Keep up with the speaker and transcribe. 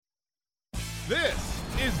This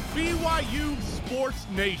is BYU Sports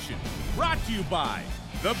Nation, brought to you by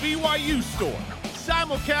The BYU Store,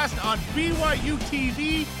 simulcast on BYU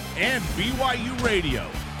TV and BYU Radio.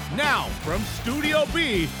 Now, from Studio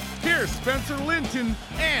B, here's Spencer Linton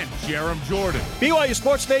and Jerem Jordan. BYU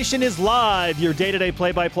Sports Nation is live, your day-to-day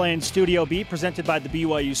play-by-play in Studio B, presented by the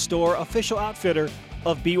BYU Store, official outfitter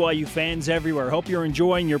of BYU fans everywhere. Hope you're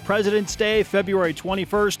enjoying your President's Day, February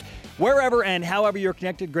 21st, wherever and however you're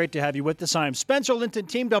connected. Great to have you with us. I'm Spencer Linton,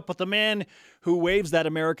 teamed up with the man who waves that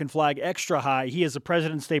American flag extra high. He is a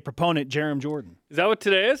President's Day proponent, Jerem Jordan. Is that what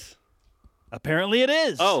today is? Apparently it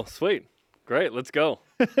is. Oh, sweet. Great, let's go.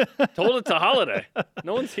 Told it's a holiday.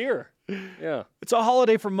 No one's here. Yeah. It's a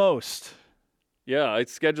holiday for most. Yeah, I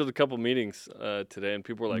scheduled a couple meetings today, and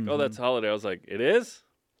people were like, oh, that's a holiday. I was like, it is?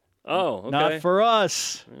 Oh, okay. Not for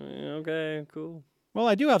us. Okay, cool. Well,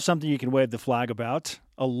 I do have something you can wave the flag about.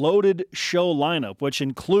 A loaded show lineup, which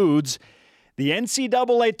includes the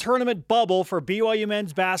NCAA tournament bubble for BYU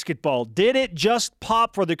men's basketball. Did it just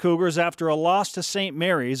pop for the Cougars after a loss to St.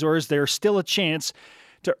 Mary's, or is there still a chance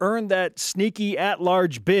to earn that sneaky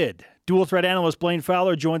at-large bid? Dual threat analyst Blaine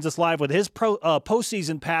Fowler joins us live with his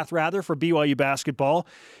postseason path, for BYU basketball.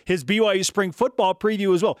 His BYU spring football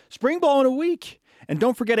preview as well. Spring ball in a week. And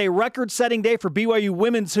don't forget, a record-setting day for BYU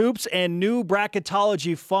women's hoops and new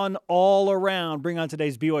bracketology fun all around. Bring on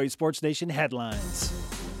today's BYU Sports Nation headlines.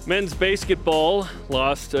 Men's basketball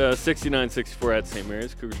lost 69-64 at St.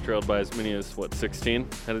 Mary's. Cougars trailed by as many as, 16?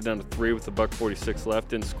 Headed down to 3 with $1:46 left.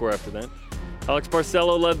 Didn't score after that. Alex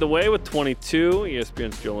Barcelo led the way with 22.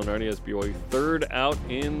 ESPN's Joe Lunardi has BYU third out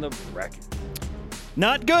in the bracket.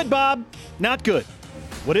 Not good, Bob. Not good.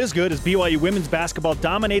 What is good is BYU women's basketball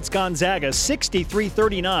dominates Gonzaga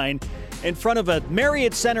 63-39 in front of a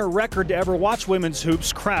Marriott Center record to ever watch women's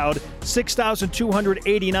hoops crowd,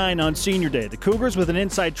 6,289 on Senior Day. The Cougars with an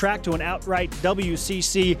inside track to an outright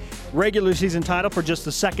WCC regular season title for just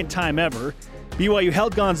the second time ever. BYU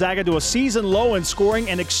held Gonzaga to a season low in scoring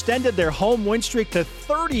and extended their home win streak to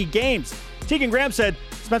 30 games. Tegan Graham said,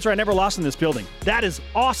 Spencer, I never lost in this building. That is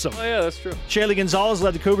awesome. Oh, yeah, that's true. Shaylee Gonzalez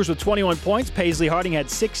led the Cougars with 21 points. Paisley Harding had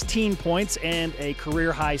 16 points and a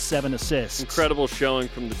career-high 7 assists. Incredible showing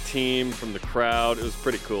from the team, from the crowd. It was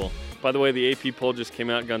pretty cool. By the way, the AP poll just came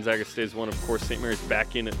out. Gonzaga stays one. Of course, St. Mary's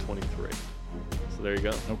back in at 23. So there you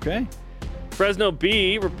go. Okay. Fresno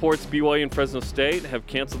B reports BYU and Fresno State have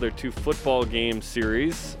canceled their 2 football game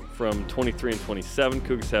series from 23 and 27.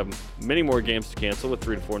 Cougars have many more games to cancel with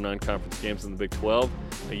 3 to 4 non-conference games in the Big 12.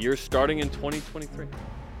 A year starting in 2023.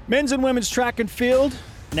 Men's and women's track and field,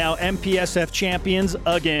 now MPSF champions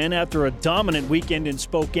again after a dominant weekend in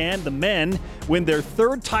Spokane. The men win their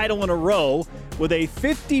 3rd title in a row with a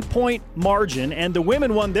 50-point margin, and the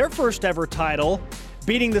women won their first ever title,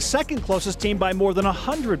 beating the second closest team by more than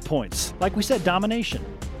 100 points. Like we said, domination.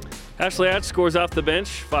 Ashley Hatch scores off the bench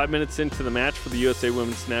 5 minutes into the match for the USA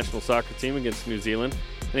Women's National Soccer Team against New Zealand.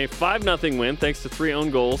 And a 5-0 win thanks to 3 own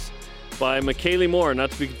goals by McKaylee Moore, not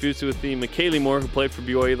to be confused with the McKaylee Moore who played for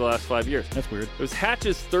BYU the last 5 years. That's weird. It was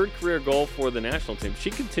Hatch's 3rd career goal for the national team. She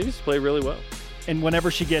continues to play really well. And whenever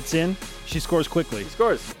she gets in, she scores quickly. She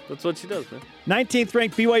scores. That's what she does, man. 19th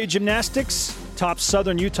ranked BYU Gymnastics tops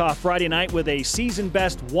Southern Utah Friday night with a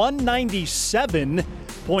season-best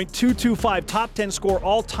 197.225 top 10 score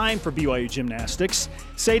all-time for BYU Gymnastics.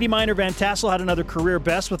 Sadie Minor Van Tassel had another career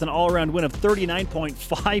best with an all-around win of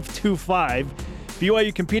 39.525.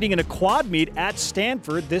 BYU competing in a quad meet at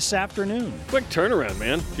Stanford this afternoon. Quick turnaround,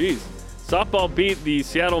 man. Jeez. Softball beat the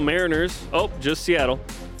Seattle Mariners. Oh, just Seattle.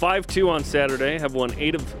 5-2 on Saturday, have won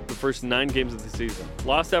 8 of the first 9 games of the season.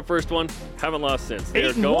 Lost that first one, haven't lost since.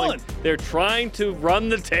 They're trying to run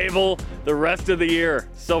the table the rest of the year.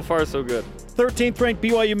 So far, so good. 13th ranked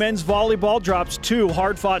BYU men's volleyball drops 2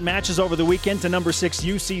 hard-fought matches over the weekend to number 6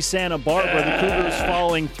 UC Santa Barbara. The Cougars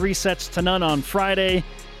falling 3-0 on Friday.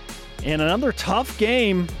 And another tough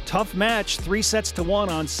game, tough match, 3-1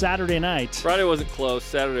 on Saturday night. Friday wasn't close,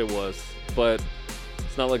 Saturday was, but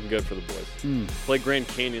it's not looking good for the boys. Play Grand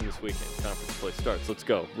Canyon this weekend. Conference play starts. Let's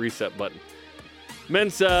go. Reset button.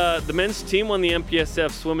 The men's team won the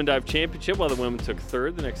MPSF Swim and Dive Championship while the women took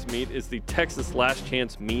 3rd. The next meet is the Texas Last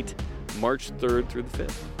Chance Meet, March 3rd through the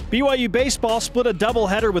 5th. BYU baseball split a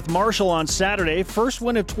doubleheader with Marshall on Saturday. First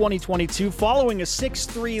win of 2022 following a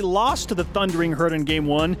 6-3 loss to the Thundering Herd in Game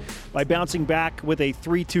 1 by bouncing back with a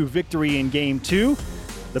 3-2 victory in Game 2.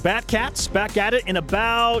 The Batcats back at it in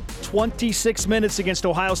about 26 minutes against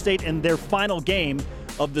Ohio State in their final game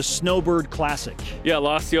of the Snowbird Classic. Yeah,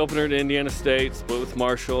 lost the opener to Indiana State, split with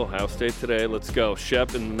Marshall, Ohio State today. Let's go.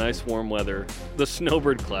 Shep in the nice warm weather. The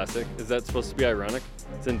Snowbird Classic. Is that supposed to be ironic?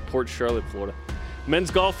 It's in Port Charlotte, Florida.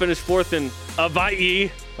 Men's golf finished fourth in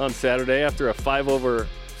Hawaii on Saturday after a 5-over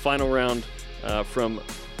final round from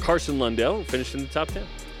Carson Lundell, who finished in the top 10.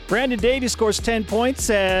 Brandon Davies scores 10 points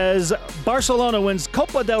as Barcelona wins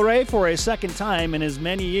Copa del Rey for a second time in as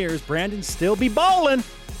many years. Brandon still be ballin'.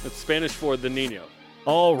 That's Spanish for the Nino.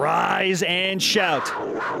 All rise and shout.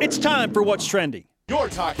 It's time for What's Trending. You're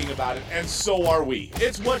talking about it, and so are we.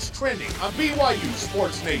 It's What's Trending on BYU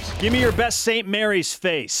Sports Nation. Give me your best St. Mary's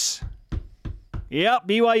face. Yep,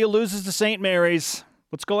 BYU loses to St. Mary's.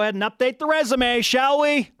 Let's go ahead and update the resume, shall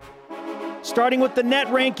we? Starting with the net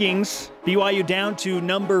rankings, BYU down to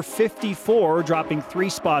number 54, dropping 3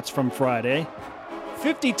 spots from Friday.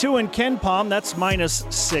 52 in KenPom, that's minus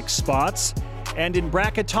 6 spots. And in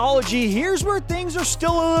bracketology, here's where things are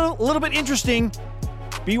still a little bit interesting.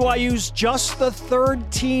 BYU's just the 3rd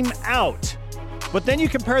team out. But then you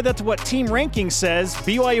compare that to what Team Ranking says,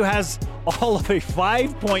 BYU has all of a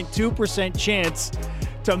 5.2% chance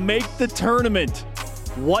to make the tournament.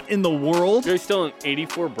 What in the world? They're still in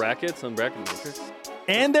 84 brackets on Bracket Matrix.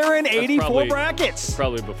 And they're in 84 probably, brackets.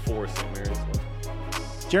 Probably before St. Mary's.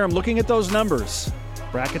 Jerem, looking at those numbers,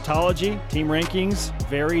 bracketology, team rankings,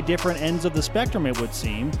 very different ends of the spectrum, it would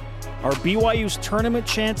seem. Are BYU's tournament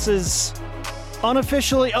chances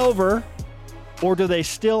unofficially over, or do they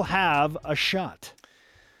still have a shot?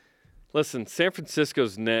 Listen, San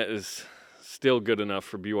Francisco's net is still good enough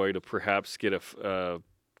for BYU to perhaps get a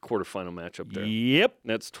quarterfinal matchup there. Yep.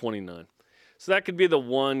 Net's 29. So that could be the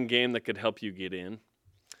one game that could help you get in.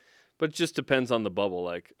 But it just depends on the bubble.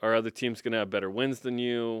 Like, are other teams going to have better wins than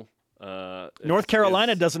you? North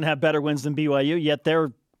Carolina doesn't have better wins than BYU, yet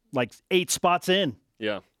they're like 8 spots in.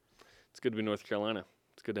 Yeah. It's good to be North Carolina.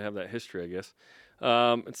 It's good to have that history, I guess.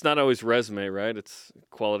 It's not always resume, right? It's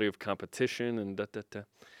quality of competition and da-da-da.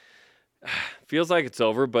 Feels like it's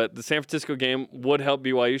over, but the San Francisco game would help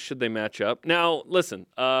BYU should they match up. Now, listen,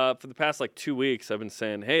 for the past 2 weeks, I've been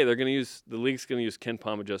saying, hey, the league's going to use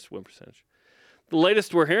KenPom adjusted win percentage. The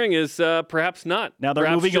latest we're hearing is perhaps not. Now they're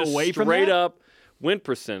perhaps moving just away from straight that? up win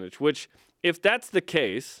percentage, which if that's the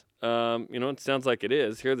case, it sounds like it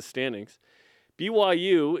is. Here are the standings.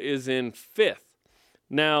 BYU is in 5th.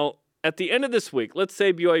 Now, at the end of this week, let's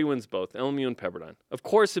say BYU wins both, LMU and Pepperdine. Of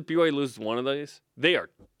course, if BYU loses one of these, they are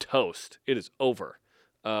toast. It is over.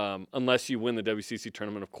 Unless you win the WCC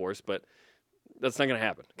tournament, of course, but that's not going to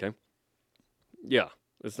happen, okay? Yeah,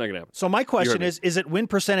 it's not going to happen. So my question is it win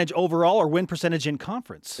percentage overall or win percentage in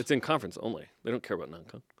conference? It's in conference only. They don't care about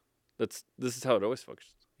non-con. This is how it always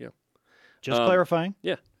functions. Yeah. Just clarifying.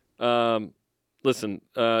 Yeah. Listen,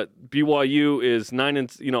 BYU is 9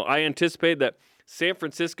 and I anticipate that San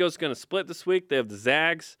Francisco's going to split this week. They have the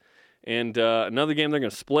Zags, and another game they're going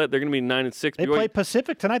to split. They're going to be 9-6. They play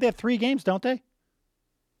Pacific tonight. They have 3 games, don't they?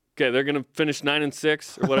 Okay, they're going to finish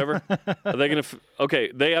 9-6 or whatever. Are they going to?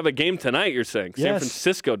 Okay, they have a game tonight. You're saying San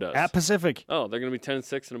Francisco does at Pacific. Oh, they're going to be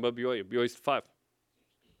 10-6 and above BYU. BYU's 5.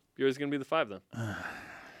 BYU's going to be the 5 then.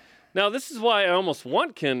 Now, this is why I almost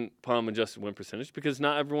want KenPom adjusted win percentage, because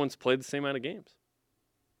not everyone's played the same amount of games.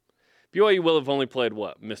 BYU will have only played,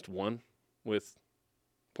 missed 1 with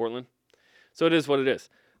Portland. So it is what it is.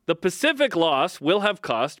 The Pacific loss will have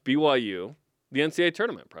cost BYU the NCAA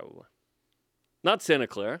tournament, probably. Not Santa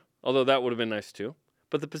Clara, although that would have been nice too.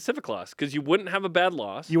 But the Pacific loss, because you wouldn't have a bad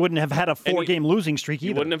loss. You wouldn't have had a 4-game losing streak either.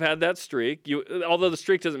 You wouldn't have had that streak. Although the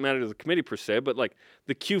streak doesn't matter to the committee per se, but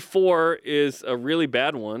the Q4 is a really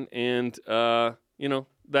bad one, and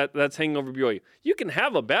that's hanging over BYU. You can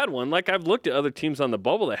have a bad one. I've looked at other teams on the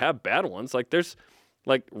bubble that have bad ones.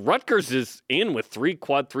 Rutgers is in with 3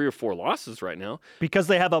 quad 3 or 4 losses right now because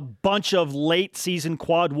they have a bunch of late season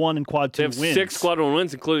quad 1 and quad 2 wins. They have 6 quad 1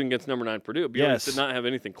 wins, including against number 9 Purdue. BYU did not have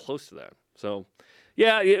anything close to that. So,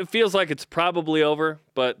 yeah, it feels like it's probably over,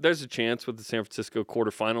 but there's a chance with the San Francisco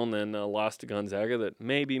quarterfinal and then loss to Gonzaga that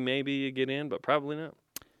maybe you get in, but probably not.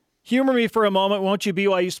 Humor me for a moment, won't you,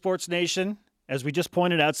 BYU Sports Nation? As we just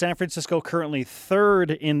pointed out, San Francisco currently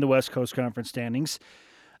 3rd in the West Coast Conference standings.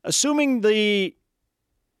 Assuming the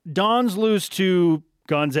Dons lose to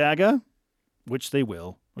Gonzaga, which they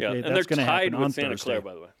will. Okay, and they're tied with Santa Clara,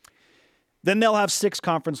 by the way. Then they'll have 6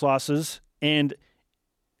 conference losses, and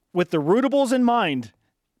with the rootables in mind,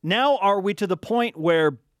 now are we to the point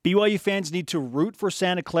where BYU fans need to root for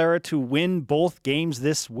Santa Clara to win both games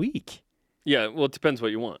this week? Yeah, well, it depends what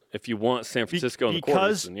you want. If you want San Francisco in the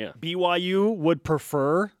quarters, then yeah. BYU would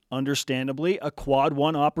prefer, understandably, a quad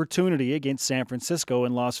 1 opportunity against San Francisco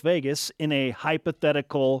in Las Vegas in a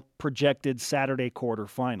hypothetical projected Saturday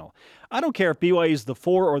quarterfinal. I don't care if BYU is the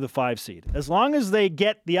 4 or the 5 seed. As long as they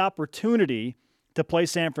get the opportunity to play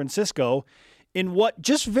San Francisco in what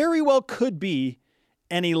just very well could be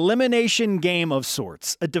an elimination game of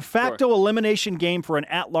sorts, a de facto elimination game for an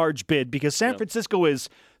at-large bid because San Francisco is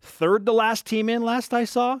third to last team in last I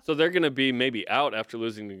saw. So they're going to be maybe out after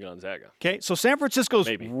losing to Gonzaga. Okay, so San Francisco's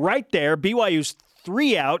right there. BYU's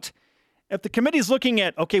 3 out. If the committee's looking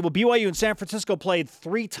at, okay, well, BYU and San Francisco played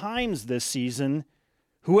 3 times this season,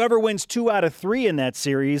 whoever wins 2 out of 3 in that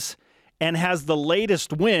series and has the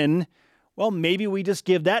latest win, well, maybe we just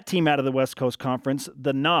give that team out of the West Coast Conference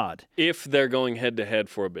the nod. If they're going head-to-head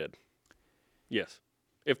for a bid. Yes.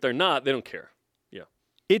 If they're not, they don't care. Yeah.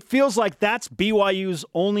 It feels like that's BYU's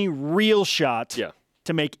only real shot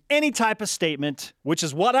to make any type of statement, which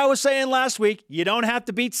is what I was saying last week. You don't have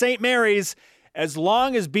to beat St. Mary's as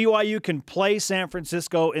long as BYU can play San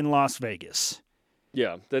Francisco in Las Vegas.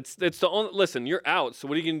 Yeah, that's the only. Listen, you're out, so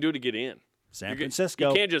what are you going to do to get in? San Francisco.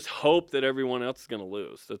 You can't just hope that everyone else is going to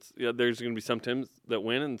lose. There's going to be some teams that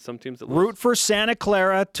win and some teams that lose. Root for Santa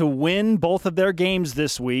Clara to win both of their games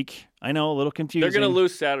this week. I know, a little confusing. They're going to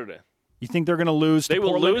lose Saturday. You think they're going to lose to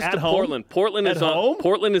Portland? They will lose to home? Portland.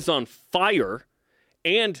 Portland is on fire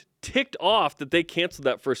and ticked off that they canceled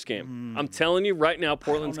that first game. I'm telling you right now,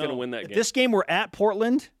 Portland's going to win that game. If this game were at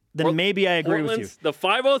Portland, then maybe I agree with you. The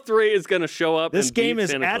 503 is going to show up. This game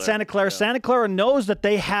is at Santa Clara. Yeah. Santa Clara knows that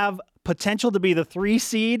they have potential to be the 3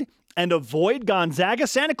 seed and avoid Gonzaga.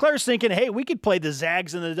 Santa Clara's thinking, hey, we could play the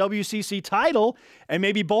Zags in the WCC title and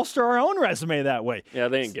maybe bolster our own resume that way. Yeah,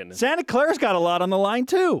 they ain't getting it. Santa Clara's got a lot on the line,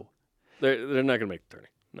 too. They're not going to make the tourney.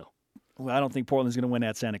 No. Well, I don't think Portland's going to win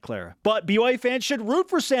at Santa Clara. But BYU fans should root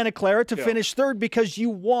for Santa Clara to finish third because you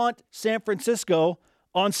want San Francisco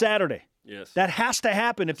on Saturday. Yes. That has to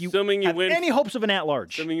happen if you have any hopes of an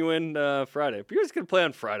at-large. Assuming you win Friday. But you're just going to play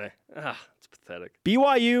on Friday. It's pathetic.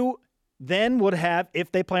 BYU then would have,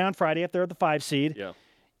 if they play on Friday, if they're the 5 seed,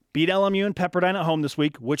 beat LMU and Pepperdine at home this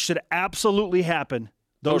week, which should absolutely happen.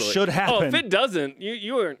 Those should happen. Oh, if it doesn't,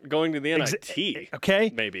 you aren't going to the NIT.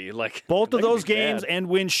 Okay. Maybe. Both of those games and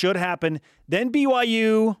wins should happen. Then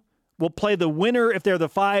BYU will play the winner, if they're the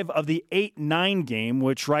 5, of the 8-9 game,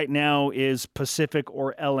 which right now is Pacific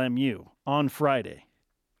or LMU on Friday.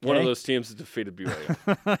 Okay? One of those teams has defeated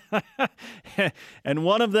BYU. And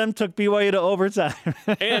one of them took BYU to overtime.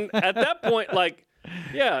 And at that point,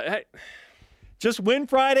 just win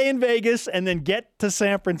Friday in Vegas and then get to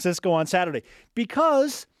San Francisco on Saturday.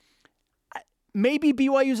 Because maybe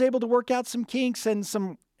BYU is able to work out some kinks and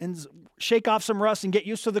shake off some rust and get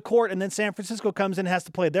used to the court, and then San Francisco comes in and has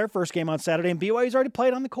to play their first game on Saturday, and BYU's already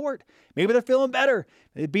played on the court. Maybe they're feeling better.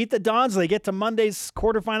 They beat the Dons. They get to Monday's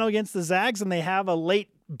quarterfinal against the Zags, and they have a late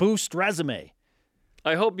boost resume.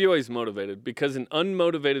 I hope BYU's motivated because an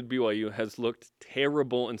unmotivated BYU has looked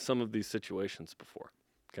terrible in some of these situations before,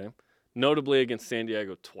 okay? Notably against San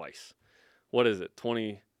Diego twice. What is it,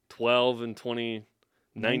 2012 and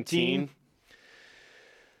 2019?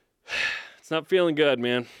 It's not feeling good,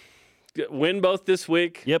 man. Win both this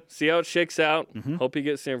week. Yep. See how it shakes out. Hope you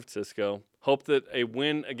get San Francisco. Hope that a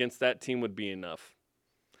win against that team would be enough.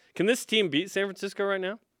 Can this team beat San Francisco right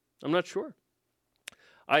now? I'm not sure.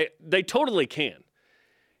 They totally can.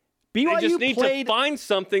 BYU they just need to find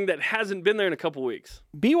something that hasn't been there in a couple weeks.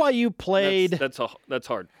 BYU played. That's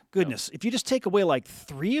hard. Goodness, if you just take away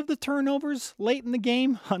 3 of the turnovers late in the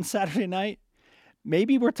game on Saturday night,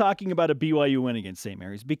 maybe we're talking about a BYU win against St.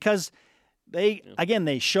 Mary's because they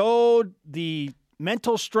showed the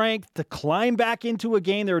mental strength to climb back into a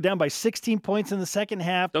game. They were down by 16 points in the second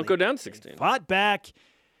half. Don't go down 16. Fought back.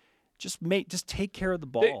 Just take care of the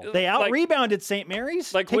ball. They out-rebounded St.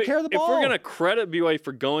 Mary's. Take care of the ball. If we're going to credit BYU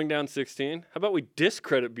for going down 16, how about we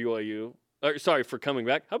discredit BYU? For coming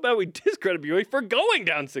back. How about we discredit BYU for going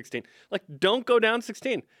down 16? Don't go down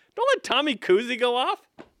 16. Don't let Tommy Kuhse go off.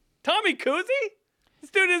 Tommy Kuhse? This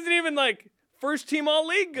dude isn't even first team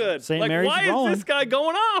all-league good. St. Mary's why is this guy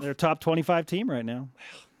going off? They're top 25 team right now.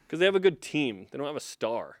 Because they have a good team. They don't have a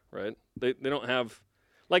star, right? They don't have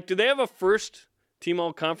do they have a first team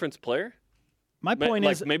all-conference player? My point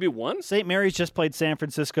is maybe one? St. Mary's just played San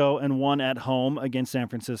Francisco and won at home against San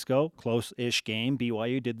Francisco. Close-ish game.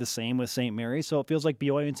 BYU did the same with St. Mary's. So it feels like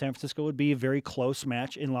BYU and San Francisco would be a very close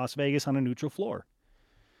match in Las Vegas on a neutral floor.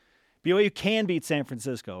 BYU can beat San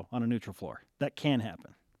Francisco on a neutral floor. That can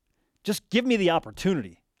happen. Just give me the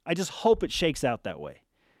opportunity. I just hope it shakes out that way.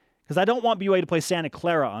 Because I don't want BYU to play Santa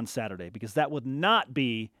Clara on Saturday because that would not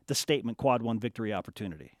be the statement quad 1 victory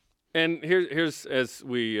opportunity. And here's as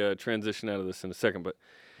we transition out of this in a second, but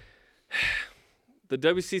the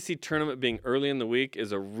WCC tournament being early in the week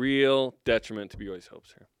is a real detriment to BYU's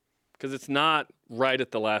hopes here because it's not right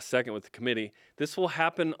at the last second with the committee. This will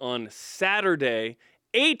happen on Saturday,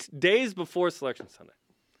 8 days before Selection Sunday.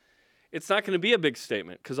 it's not going to be a big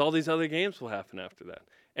statement because all these other games will happen after that.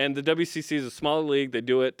 And the WCC is a smaller league. They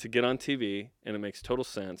do it to get on TV, and it makes total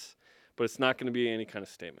sense. But it's not going to be any kind of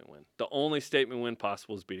statement win. The only statement win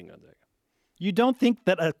possible is beating Gonzaga. You don't think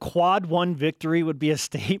that a quad one victory would be a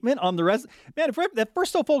statement on the resume? Man, if we're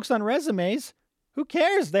still focused on resumes, who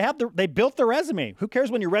cares? They built the resume. Who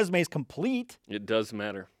cares when your resume is complete? It does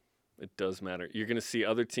matter. It does matter. You're going to see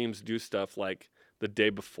other teams do stuff like the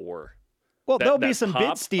day before. Well, there'll be some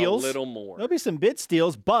bid steals. A little more. There'll be some bid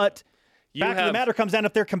steals, but fact of the matter comes down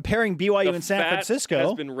if they're comparing BYU and San Francisco.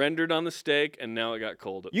 Has been rendered on the steak, and now it got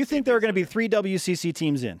cold. You think there are going to be 3 WCC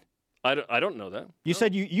teams in? I don't know that. You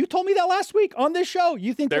said you told me that last week on this show.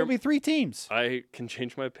 You think there'll be 3 teams. I can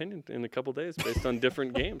change my opinion in a couple days based on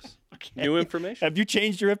different games. Okay. New information. Have you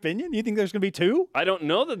changed your opinion? You think there's going to be 2? I don't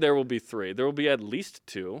know that there will be 3. There will be at least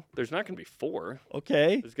 2. There's not going to be 4.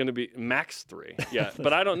 Okay. There's going to be max 3. Yeah,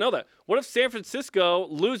 but I don't know that. What if San Francisco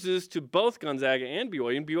loses to both Gonzaga and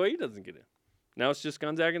BYU doesn't get in? Now it's just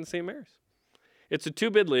Gonzaga and St. Mary's. It's a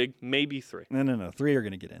 2-bid league, maybe 3. No. 3 are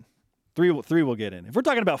going to get in. 3 will get in. If we're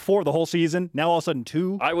talking about 4 the whole season, now all of a sudden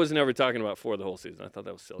 2. I was never talking about 4 the whole season. I thought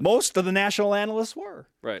that was silly. Most of the national analysts were.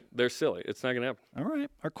 Right. They're silly. It's not going to happen. All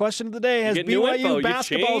right. Our question of the day, has BYU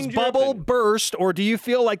basketball's bubble burst, or do you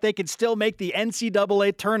feel like they could still make the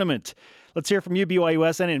NCAA tournament? Let's hear from you,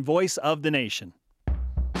 BYUSN, and Voice of the Nation.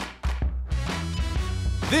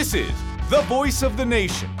 This is the Voice of the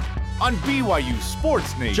Nation on BYU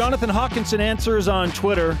Sports Nation. Jonathan Hawkinson answers on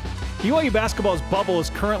Twitter, BYU basketball's bubble is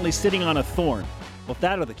currently sitting on a thorn. Well, if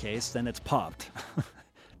that are the case, then it's popped.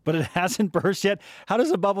 But it hasn't burst yet. How does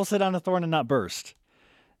a bubble sit on a thorn and not burst?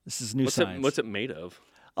 This is new science. What's it made of?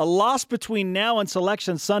 A loss between now and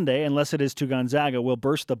Selection Sunday, unless it is to Gonzaga, will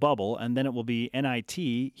burst the bubble, and then it will be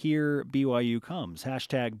NIT, here BYU comes.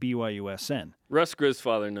 Hashtag BYUSN. Russ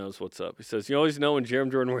Grisfather knows what's up. He says, you always know when Jeremy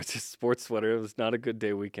Jordan wears his sports sweater, it was not a good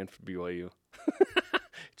day weekend for BYU.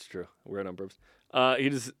 It's true. Wear it on purpose.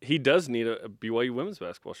 He does need a BYU women's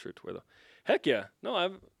basketball shirt to wear, though. Heck yeah.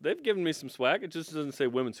 No, they've given me some swag. It just doesn't say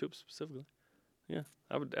women's hoops specifically. Yeah,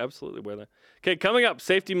 I would absolutely wear that. Okay, coming up,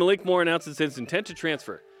 safety Malik Moore announces his intent to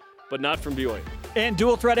transfer, but not from BYU. And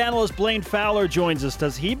dual threat analyst Blaine Fowler joins us.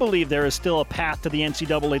 Does he believe there is still a path to the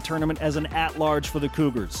NCAA tournament as an at-large for the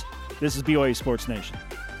Cougars? This is BYU Sports Nation.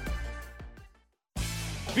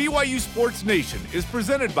 BYU Sports Nation is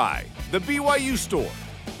presented by The BYU Store,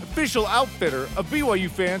 official outfitter of BYU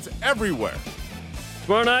fans everywhere.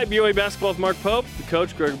 Tomorrow night, BYU basketball with Mark Pope, the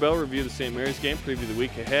coach, Greg Bell, review the St. Mary's game, preview the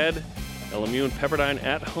week ahead. LMU and Pepperdine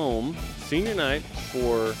at home, senior night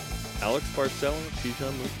for Alex Barcelo and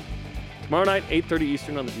Tijon Lucas. Tomorrow night, 8:30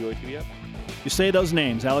 Eastern on the BYU TV app. You say those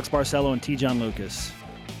names, Alex Barcelo and Tijon Lucas,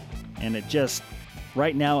 and it just,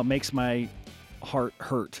 right now, it makes my heart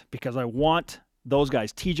hurt because I want those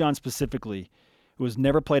guys, Tijon specifically, who has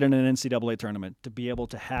never played in an NCAA tournament, to be able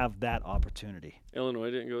to have that opportunity.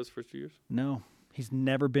 Illinois didn't go his first 2 years? No, he's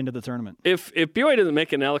never been to the tournament. If BYU doesn't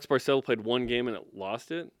make it and Alex Barcelo played 1 game and it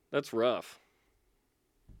lost it, that's rough.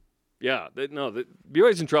 Yeah,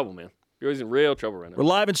 BYU's in trouble, man. BYU's in real trouble right now. We're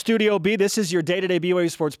live in Studio B. This is your day-to-day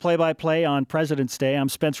BYU Sports play-by-play on President's Day. I'm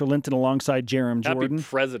Spencer Linton alongside Jerem Jordan. Happy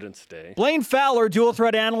President's Day. Blaine Fowler, dual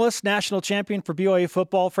threat analyst, national champion for BYU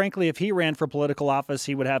football. Frankly, if he ran for political office,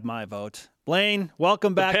 he would have my vote. Blaine,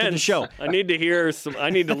 welcome back to the show. I need to hear I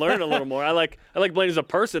need to learn a little more. I like Blaine as a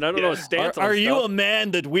person. I don't know his stance on Are you stuff. a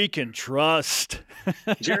man that we can trust?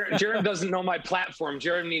 Jared doesn't know my platform.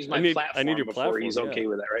 Jared needs my platform I need your before platform, he's okay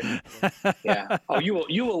with that, right? Yeah. Oh,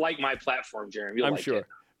 you will like my platform, Jared. I'm sure. It.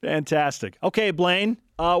 Fantastic. Okay, Blaine,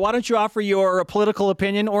 why don't you offer your political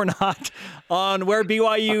opinion or not on where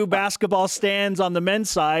BYU basketball stands on the men's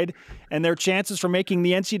side and their chances for making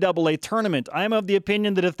the NCAA tournament? I'm of the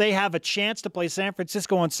opinion that if they have a chance to play San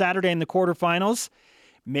Francisco on Saturday in the quarterfinals,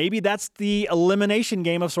 maybe that's the elimination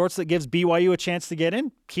game of sorts that gives BYU a chance to get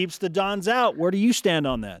in, keeps the Dons out. Where do you stand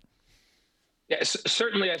on that? Yeah,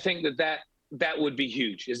 certainly I think that would be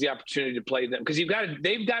huge, is the opportunity to play them, because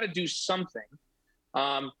they've got to do something.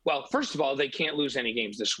 Well, first of all, they can't lose any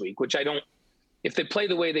games this week, which if they play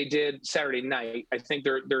the way they did Saturday night, I think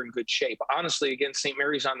they're in good shape. Honestly, against St.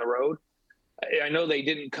 Mary's on the road, I know they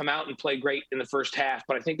didn't come out and play great in the first half,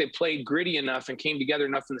 but I think they played gritty enough and came together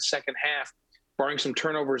enough in the second half, barring some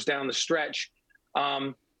turnovers down the stretch.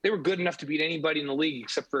 They were good enough to beat anybody in the league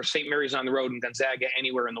except for St. Mary's on the road and Gonzaga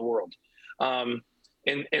anywhere in the world.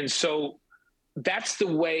 And so that's the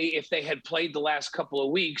way, if they had played the last couple of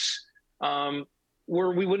weeks,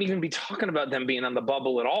 where we wouldn't even be talking about them being on the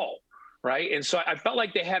bubble at all, right? And so I felt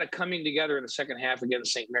like they had a coming together in the second half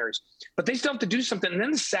against St. Mary's. But they still have to do something. And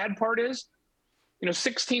then the sad part is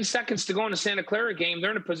 16 seconds to go in the Santa Clara game,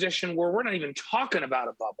 they're in a position where we're not even talking about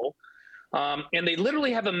a bubble. And they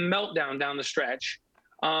literally have a meltdown down the stretch,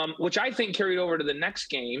 which I think carried over to the next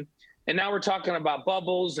game. And now we're talking about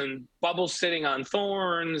bubbles and bubbles sitting on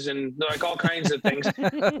thorns and like all kinds of things.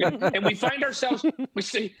 And we find ourselves,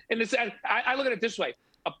 I look at it this way.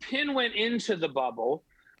 A pin went into the bubble,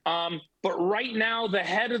 but right now the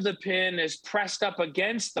head of the pin is pressed up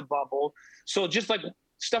against the bubble. So just like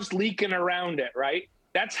stuff's leaking around it, right?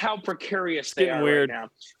 That's how precarious they are right now.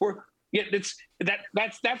 That's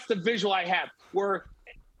the visual I have. Where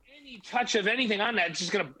any touch of anything on that, it's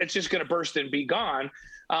just gonna burst and be gone.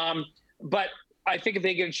 But I think if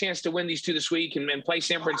they get a chance to win these two this week and play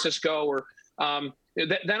San Francisco, or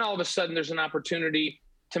then all of a sudden there's an opportunity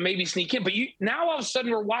to maybe sneak in. But now all of a sudden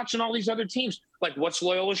we're watching all these other teams. Like, what's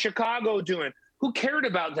Loyola Chicago doing? Who cared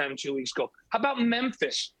about them 2 weeks ago? How about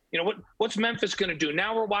Memphis? What's Memphis going to do?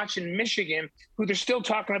 Now we're watching Michigan, who they're still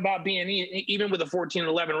talking about being, even with a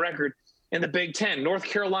 14-11 record, in the Big Ten. North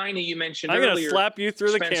Carolina, you mentioned earlier. I'm going to slap you through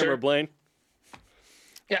Spencer. The camera, Blaine.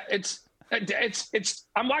 Yeah, it's.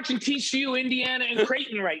 I'm watching TCU, Indiana, and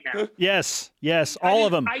Creighton right now. Yes, all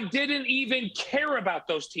of them. I didn't even care about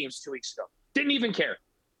those teams 2 weeks ago. Didn't even care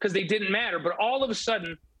because they didn't matter. But all of a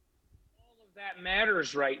sudden, all of that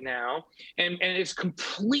matters right now, and it's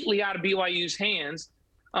completely out of BYU's hands.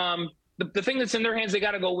 The thing that's in their hands, they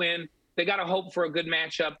got to go win. They got to hope for a good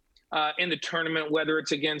matchup in the tournament, whether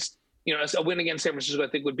it's against, a win against San Francisco, I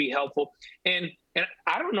think would be helpful. And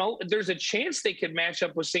I don't know, there's a chance they could match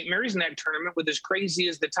up with St. Mary's in that tournament, with as crazy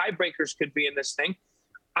as the tiebreakers could be in this thing.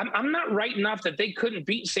 I'm not right enough that they couldn't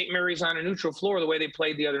beat St. Mary's on a neutral floor the way they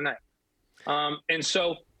played the other night. And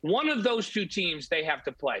so one of those two teams they have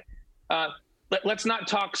to play. Let's not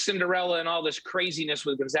talk Cinderella and all this craziness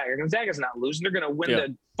with Gonzaga. Gonzaga's not losing. They're going to win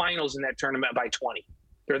the finals in that tournament by 20.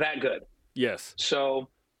 They're that good. Yes. So,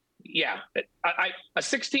 yeah, a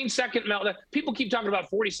 16-second meltdown. People keep talking about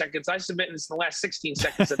 40 seconds. I submit it's in the last 16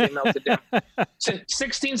 seconds that they melted down. So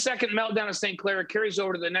 16-second meltdown of St. Clair carries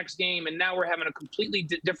over to the next game, and now we're having a completely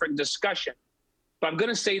different discussion. But I'm going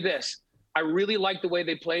to say this. I really liked the way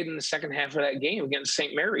they played in the second half of that game against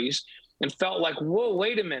St. Mary's, and felt like, whoa,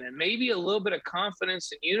 wait a minute. Maybe a little bit of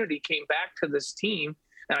confidence and unity came back to this team,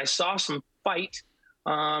 and I saw some fight.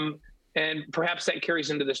 And perhaps that carries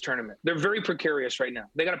into this tournament. They're very precarious right now.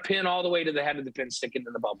 They got a pin all the way to the head of the pin, stick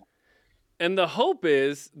into the bubble. And the hope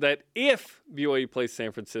is that if BYU plays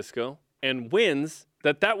San Francisco and wins,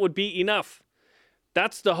 that would be enough.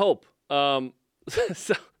 That's the hope. So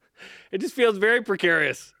it just feels very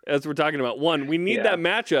precarious as we're talking about. One, we need that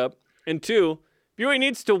matchup. And two, BYU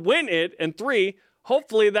needs to win it. And three,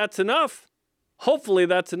 hopefully that's enough.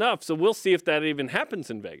 So we'll see if that even happens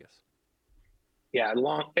in Vegas. Yeah,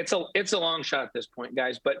 it's a long shot at this point,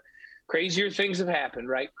 guys, but crazier things have happened,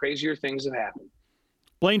 right? Crazier things have happened.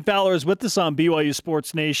 Blaine Fowler is with us on BYU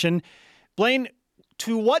Sports Nation. Blaine,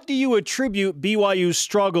 to what do you attribute BYU's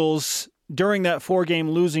struggles during that 4-game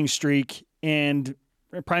losing streak, and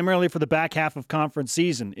primarily for the back half of conference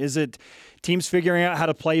season? Is it teams figuring out how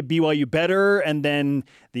to play BYU better, and then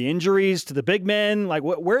the injuries to the big men? Like,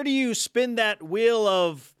 where do you spin that wheel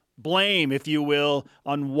of blame, if you will,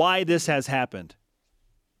 on why this has happened?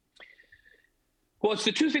 Well, it's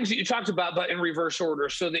the two things that you talked about, but in reverse order.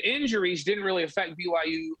 So the injuries didn't really affect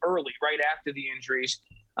BYU early, right after the injuries,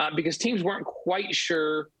 because teams weren't quite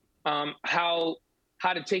sure how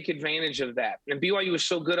to take advantage of that. And BYU was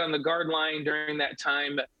so good on the guard line during that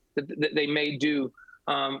time that they may do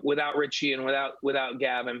without Richie and without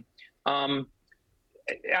Gavin.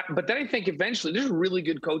 But then I think eventually there's really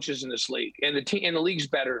good coaches in this league, and the league's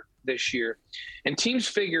better this year, and teams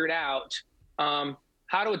figured out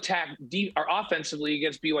how to attack or offensively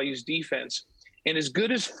against BYU's defense. And as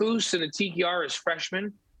good as Foose and Atiki are as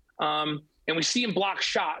freshmen, and we see him block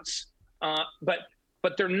shots,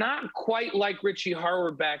 but they're not quite like Richie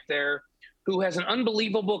Harward back there, who has an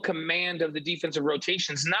unbelievable command of the defensive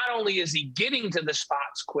rotations. Not only is he getting to the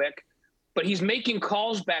spots quick, but he's making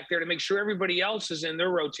calls back there to make sure everybody else is in their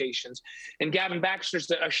rotations. And Gavin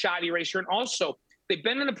Baxter's a shot eraser. And also, they've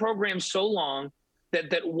been in the program so long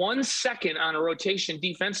that 1 second on a rotation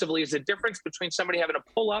defensively is the difference between somebody having to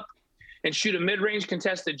pull up and shoot a mid-range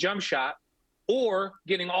contested jump shot or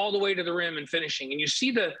getting all the way to the rim and finishing. And you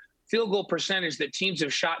see the field goal percentage that teams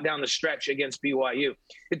have shot down the stretch against BYU.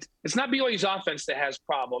 It's not BYU's offense that has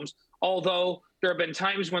problems, although there have been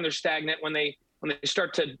times when they're stagnant, when they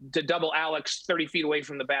start to double Alex 30 feet away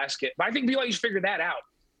from the basket. But I think BYU's figured that out.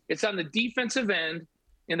 It's on the defensive end,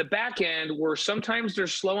 in the back end, where sometimes they're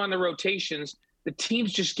slow on the rotations. The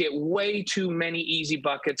teams just get way too many easy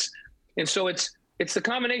buckets. And so it's It's the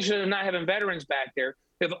combination of not having veterans back there.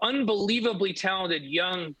 We have unbelievably talented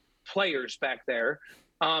young players back there.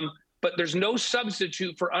 But there's no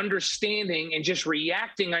substitute for understanding and just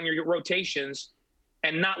reacting on your rotations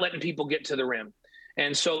and not letting people get to the rim.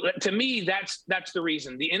 And so to me, that's the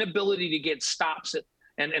reason. The inability to get stops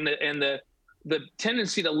and the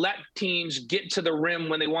tendency to let teams get to the rim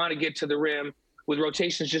when they want to get to the rim, with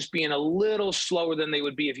rotations just being a little slower than they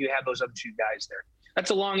would be if you had those other two guys there. That's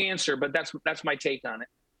a long answer, but that's my take on it.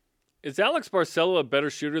 Is Alex Barcelo a better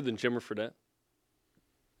shooter than Jimmer Fredette?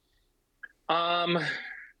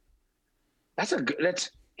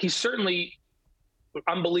 He's certainly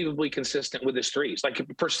unbelievably consistent with his threes. Like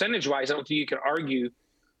percentage-wise, I don't think you can argue.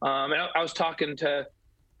 And I was talking to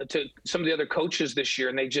some of the other coaches this year,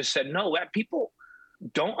 and they just said, no, people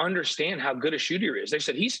don't understand how good a shooter he is. They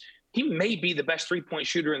said he may be the best three-point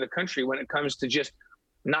shooter in the country when it comes to just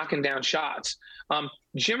knocking down shots.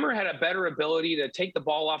 Jimmer had a better ability to take the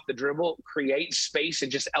ball off the dribble, create space,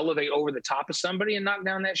 and just elevate over the top of somebody and knock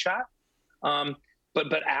down that shot.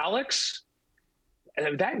 But Alex,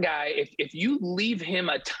 and that guy, if you leave him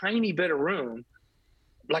a tiny bit of room,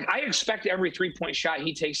 like I expect every 3-point shot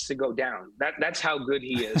he takes to go down. That's how good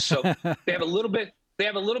he is. So they have a little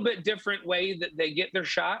bit different way that they get their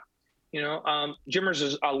shot. You know, Jimmer's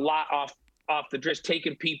is a lot off the dribble,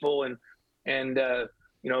 taking people and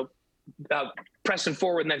pressing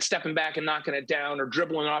forward and then stepping back and knocking it down, or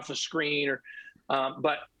dribbling off a screen,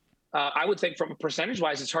 but I would think from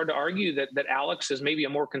percentage-wise, it's hard to argue that Alex is maybe a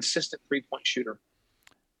more consistent three-point shooter.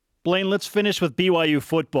 Blaine, let's finish with BYU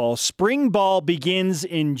football. Spring ball begins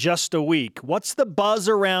in just a week. What's the buzz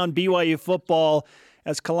around BYU football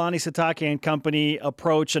as Kalani Sitake and company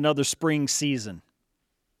approach another spring season?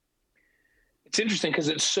 It's interesting because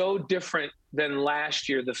it's so different than last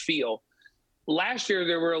year, the feel. Last year,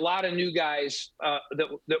 there were a lot of new guys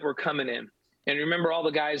that were coming in. And remember all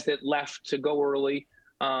the guys that left to go early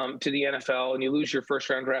to the NFL, and you lose your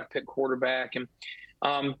first-round draft pick quarterback.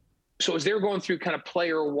 And so as they were going through kind of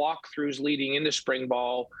player walkthroughs leading into spring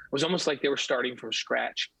ball, it was almost like they were starting from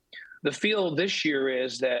scratch. The feel this year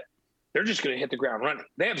is that they're just going to hit the ground running.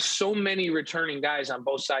 They have so many returning guys on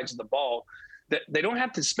both sides of the ball that they don't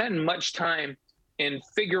have to spend much time in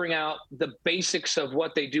figuring out the basics of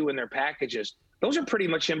what they do in their packages. Those are pretty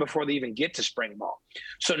much in before they even get to spring ball.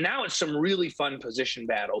 So now it's some really fun position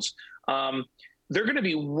battles. They're going to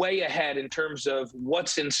be way ahead in terms of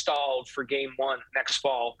what's installed for game one next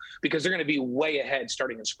fall, because they're going to be way ahead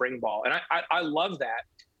starting in spring ball. And I love that.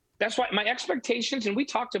 That's why my expectations, and we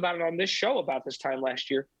talked about it on this show about this time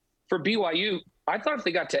last year, for BYU, I thought if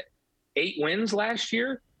they got to 8 wins last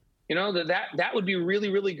year, you know, that would be really,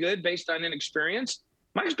 really good based on inexperience.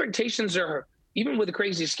 My expectations are, even with the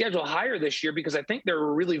crazy schedule, higher this year, because I think they're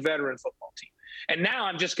a really veteran football team. And now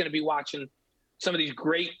I'm just going to be watching some of these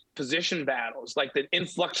great position battles, like the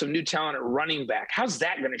influx of new talent at running back. How's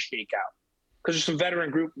that going to shake out? Because there's some veteran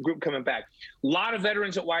group coming back. A lot of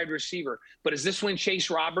veterans at wide receiver. But is this when Chase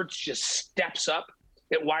Roberts just steps up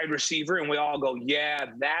at wide receiver and we all go, yeah,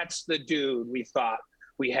 that's the dude we thought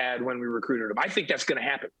we had when we recruited him? I think that's going to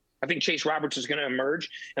happen. I think Chase Roberts is going to emerge,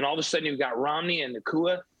 and all of a sudden you've got Romney and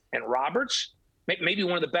Nakua and Roberts, maybe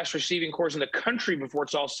one of the best receiving corps in the country before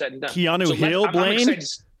it's all said and done. Keanu Hill, Blaine?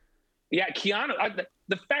 Yeah, Keanu.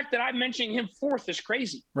 The fact that I'm mentioning him fourth is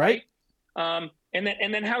crazy, right? And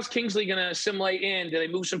then how's Kingsley going to assimilate in? Do they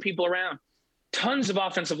move some people around? Tons of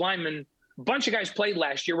offensive linemen. A bunch of guys played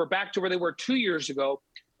last year. We're back to where they were 2 years ago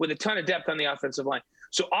with a ton of depth on the offensive line.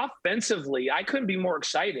 So offensively, I couldn't be more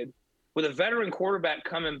excited with a veteran quarterback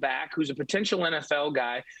coming back who's a potential NFL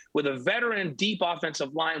guy, with a veteran deep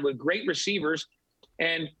offensive line with great receivers,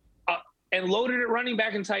 and loaded at running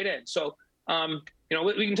back and tight end. So,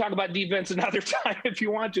 we can talk about defense another time if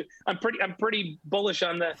you want to. I'm pretty bullish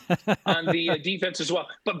on the defense as well.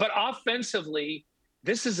 But offensively,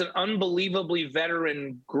 this is an unbelievably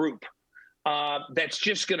veteran group that's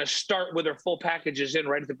just going to start with their full packages in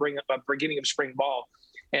right at the beginning of spring ball.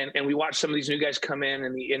 And we watch some of these new guys come in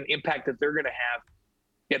and the impact that they're going to have.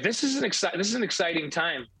 Yeah, this is an exciting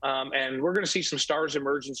time, and we're going to see some stars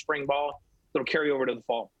emerge in spring ball that'll carry over to the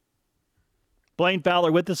fall. Blaine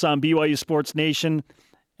Fowler with us on BYU Sports Nation.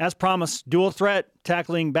 As promised, dual threat,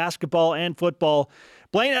 tackling basketball and football.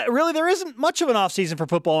 Blaine, really, there isn't much of an offseason for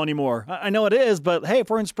football anymore. I know it is, but hey, if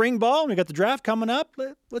we're in spring ball and we got the draft coming up,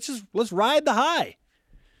 let's ride the high.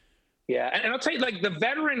 Yeah, and I'll tell you, like the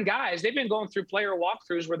veteran guys, they've been going through player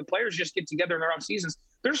walkthroughs where the players just get together in their off seasons.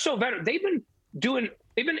 They're so veteran. They've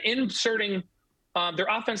been inserting their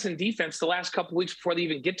offense and defense the last couple weeks before they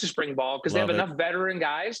even get to spring ball, because they have enough veteran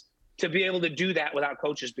guys to be able to do that without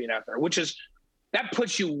coaches being out there, that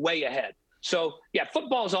puts you way ahead. So yeah,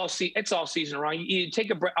 football is it's all season long. You take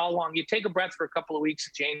a breath. You take a breath for a couple of weeks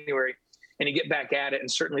in January, and you get back at it.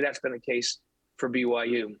 And certainly that's been the case for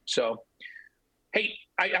BYU. So, hey,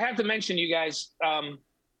 I have to mention, you guys. I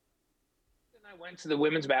went to the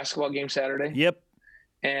women's basketball game Saturday. Yep.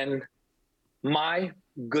 And my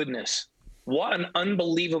goodness, what an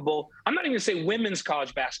unbelievable! I'm not even going to say women's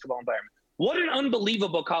college basketball environment. What an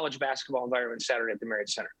unbelievable college basketball environment Saturday at the Marriott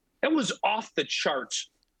Center. It was off the charts.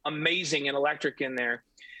 Amazing and electric in there.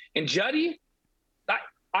 And Juddy,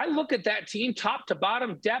 I look at that team top to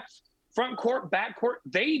bottom, depth, front court, back court.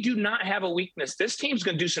 They do not have a weakness. This team's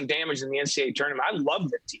going to do some damage in the NCAA tournament. I love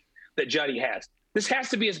the team that Juddy has. This has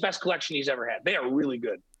to be his best collection he's ever had. They are really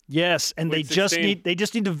good. Yes, and they just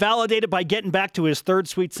need to validate it by getting back to his third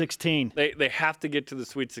Sweet 16. They have to get to the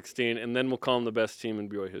Sweet 16, and then we'll call them the best team in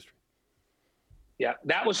BYU history. Yeah,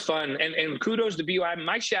 that was fun. And kudos to BYU.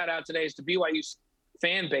 My shout out today is to BYU's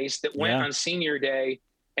fan base that went on senior day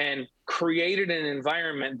and created an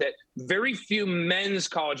environment that very few men's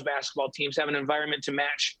college basketball teams have an environment to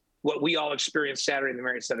match what we all experienced Saturday in the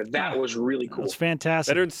Marriott Center. That was really cool. It's fantastic.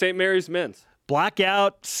 Better than St. Mary's men's.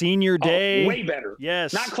 Blackout, senior day. Way better.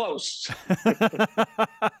 Yes. Not close.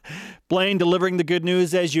 Blaine delivering the good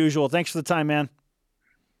news as usual. Thanks for the time, man.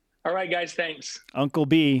 All right, guys. Thanks. Uncle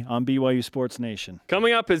B on BYU Sports Nation.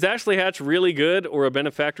 Coming up, is Ashley Hatch really good or a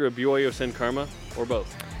benefactor of BYU Send Karma, or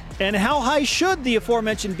both? And how high should the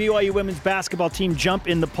aforementioned BYU women's basketball team jump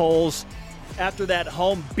in the polls after that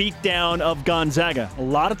home beatdown of Gonzaga? A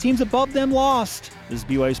lot of teams above them lost. This is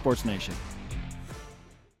BYU Sports Nation.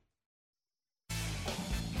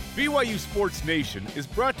 BYU Sports Nation is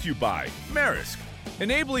brought to you by Maersk,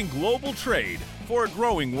 enabling global trade for a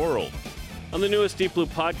growing world. On the newest Deep Blue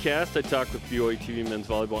podcast, I talked with BYU TV men's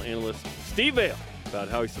volleyball analyst Steve Vail about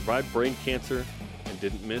how he survived brain cancer and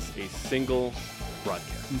didn't miss a single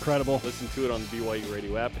broadcast. Incredible. Listen to it on the BYU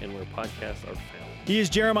radio app and where podcasts are found. He is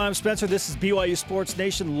Jeremiah Spencer. This is BYU Sports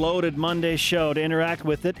Nation Loaded Monday show. To interact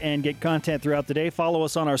with it and get content throughout the day, follow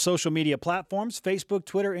us on our social media platforms, Facebook,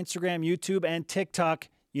 Twitter, Instagram, YouTube, and TikTok.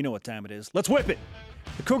 You know what time it is. Let's whip it.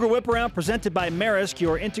 The Cougar Whip Around, presented by Maersk,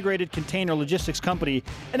 your integrated container logistics company,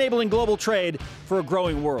 enabling global trade for a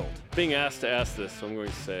growing world. Being asked to ask this, so I'm going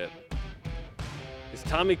to say it. Is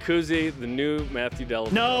Tommy Kuhse the new Matthew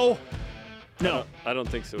Dellavedova? No. I don't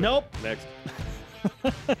think so. Nope. Next.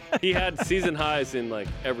 He had season highs in, like,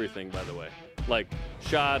 everything, by the way. Like,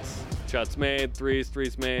 shots made,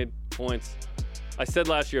 threes made, points. I said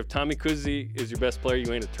last year, if Tommy Kuhse is your best player,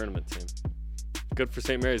 you ain't a tournament team. Good for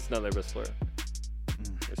St. Mary's, it's not their best player.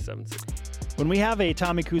 They're 7-6. When we have a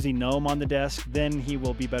Tommy Kuhse gnome on the desk, then he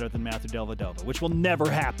will be better than Matthew Dellavedova, which will never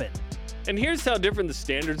happen. And here's how different the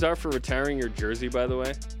standards are for retiring your jersey, by the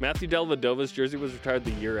way. Matthew Dellavedova's jersey was retired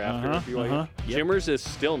the year after BYU. Yep. Jimmers is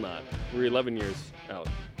still not. We're 11 years out.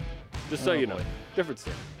 Just so you know. Different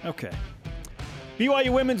standard. Okay.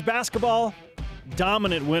 BYU women's basketball,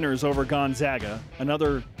 dominant winners over Gonzaga.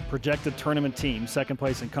 Another projected tournament team. Second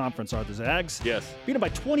place in conference are the Zags. Yes. Beat them by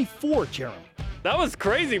 24, Jerem. That was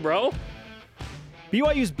crazy, bro.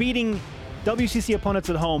 BYU's beating WCC opponents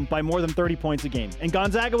at home by more than 30 points a game. And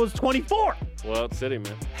Gonzaga was 24. Well, City,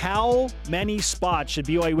 man. How many spots should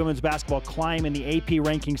BYU women's basketball climb in the AP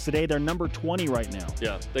rankings today? They're number 20 right now.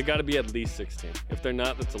 Yeah, they got to be at least 16. If they're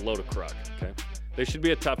not, that's a load of crock, okay? They should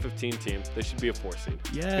be a top 15 team. They should be a 4 seed.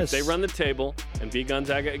 Yes. If they run the table and beat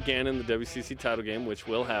Gonzaga again in the WCC title game, which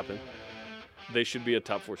will happen, they should be a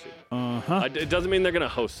top 4 seed. It doesn't mean they're going to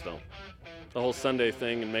host, though. The whole Sunday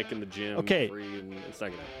thing and making the gym free, and it's not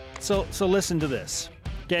going to happen. So listen to this,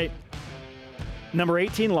 okay? Number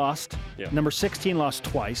 18 lost. Yeah. Number 16 lost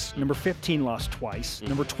twice. Number 15 lost twice.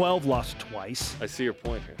 Number 12 lost twice. I see your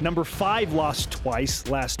point here. Number 5 lost twice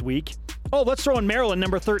last week. Oh, let's throw in Maryland,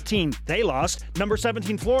 number 13. They lost. Number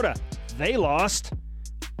 17, Florida. They lost.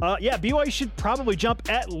 BYU should probably jump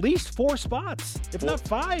at least 4 spots, if not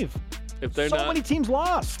 5. If they're so many teams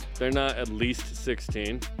lost. They're not at least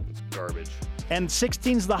 16. It's garbage. And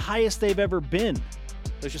 16's the highest they've ever been.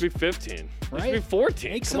 They should be 15. Right? They should be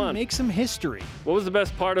 14. Come on. Make some history. What was the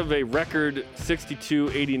best part of a record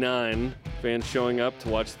 62-89 fans showing up to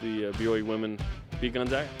watch the BYU women beat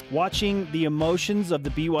Gonzaga? Watching the emotions of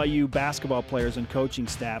the BYU basketball players and coaching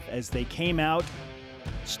staff as they came out,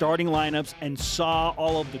 starting lineups, and saw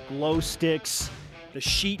all of the glow sticks, the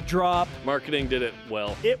sheet drop. Marketing did it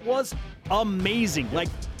well. It was amazing. Like,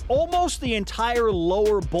 almost the entire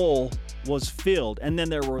lower bowl was filled. And then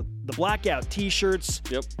there were the blackout T-shirts.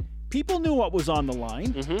 Yep. People knew what was on the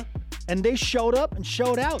line. Mm-hmm. and they showed up and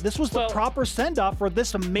showed out. This was the proper send-off for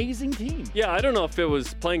this amazing team. Yeah, I don't know if it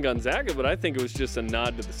was playing Gonzaga, but I think it was just a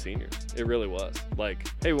nod to the seniors. It really was. Like,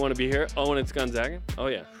 hey, we want to be here? Oh, and it's Gonzaga? Oh,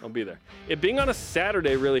 yeah, I'll be there. It being on a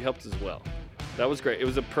Saturday really helped as well. That was great. It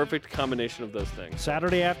was a perfect combination of those things.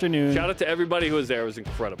 Saturday afternoon. Shout out to everybody who was there. It was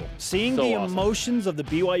incredible. Seeing so the awesome. emotions of the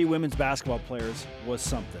BYU women's basketball players was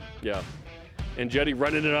something. Yeah. And Jetty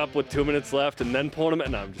running it up with 2 minutes left and then pulling him.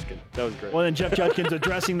 No, I'm just kidding. That was great. Well, then Jeff Judkins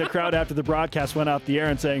addressing the crowd after the broadcast went out the air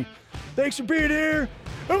and saying, "Thanks for being here.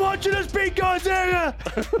 I'm watching us beat Gonzaga."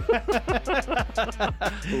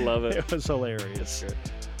 Love it. It was hilarious.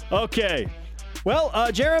 Okay. Well,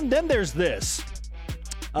 Jerem, then there's this.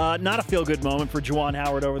 Not a feel-good moment for Juwan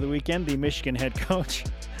Howard over the weekend, the Michigan head coach.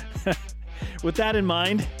 With that in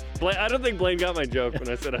mind, I don't think Blaine got my joke when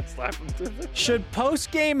I said I'd slap him through it. Should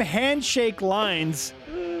post-game handshake lines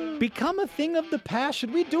become a thing of the past?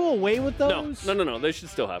 Should we do away with those? No. They should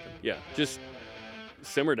still happen. Yeah, just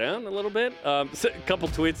simmer down a little bit. A couple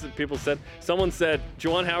tweets that people said. Someone said,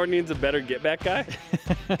 Juwan Howard needs a better get-back guy.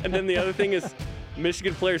 And then the other thing is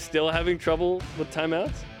Michigan players still having trouble with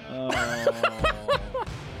timeouts.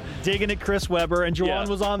 Digging at Chris Webber, and Juwan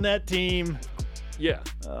was on that team. Yeah.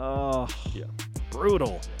 Oh, yeah.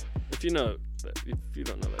 Brutal. If you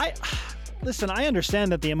don't know that. Listen, I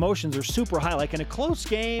understand that the emotions are super high. Like in a close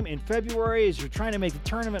game in February, as you're trying to make the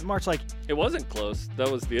tournament in March, like it wasn't close.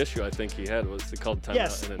 That was the issue I think he had was the called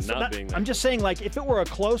timeout and it being there. I'm just saying, like if it were a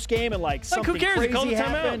close game and like something who cares? crazy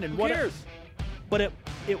happened and who cares? But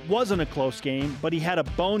it wasn't a close game. But he had a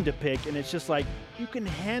bone to pick, and it's just like you can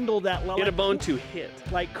handle that. He had a bone to hit.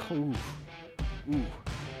 Like ooh.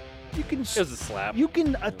 You can. It was a slap. You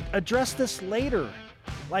can address this later.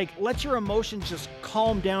 Like, let your emotions just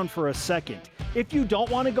calm down for a second. If you don't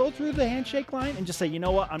want to go through the handshake line and just say, you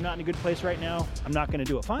know what, I'm not in a good place right now, I'm not going to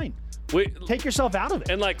do it, fine. Take yourself out of it.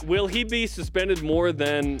 And, like, will he be suspended more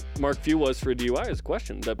than Mark Few was for a DUI is a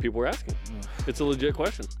question that people were asking. It's a legit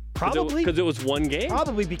question. Probably. Because it was one game.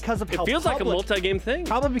 Probably because of how it feels like a multi-game thing.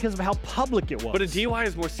 Probably because of how public it was. But a DUI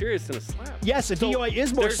is more serious than a slap. Yes, a DUI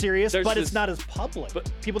is more serious, but it's not as public.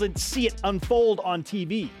 But people didn't see it unfold on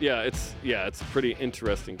TV. Yeah, it's a pretty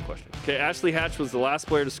interesting question. Okay, Ashley Hatch was the last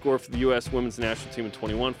player to score for the U.S. women's national team in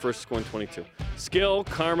 21, first to score in 22. Skill,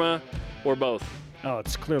 karma, or both? Oh,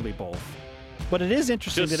 it's clearly both. But it is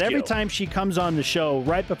interesting that every time she comes on the show,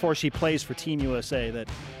 right before she plays for Team USA, that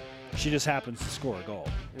she just happens to score a goal.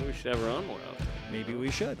 Maybe we should have her on more often. Maybe we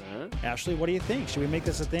should. Ashley, what do you think? Should we make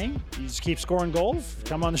this a thing? You just keep scoring goals?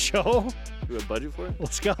 Come on the show? Do we have a budget for it?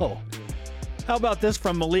 Let's go. How about this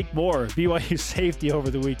from Malik Moore, BYU safety over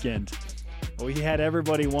the weekend? Well, he had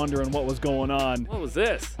everybody wondering what was going on. What was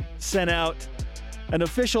this? Sent out an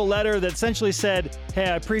official letter that essentially said, hey,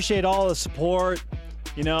 I appreciate all the support.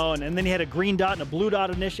 You know, and then he had a green dot and a blue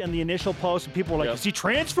dot in the initial post, and people were like, is he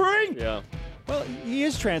transferring? Yeah. Well, he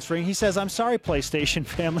is transferring. He says, I'm sorry, PlayStation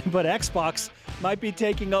family, but Xbox might be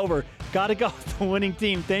taking over. Got to go with the winning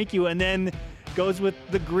team. Thank you. And then goes with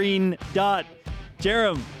the green dot.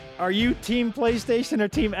 Jerem, are you team PlayStation or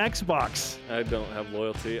team Xbox? I don't have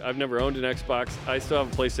loyalty. I've never owned an Xbox. I still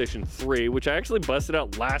have a PlayStation 3, which I actually busted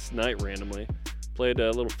out last night randomly. Played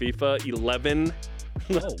a little FIFA 11.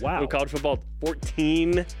 Oh, wow. College football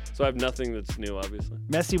 14. So I have nothing that's new, obviously.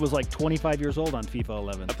 Messi was like 25 years old on FIFA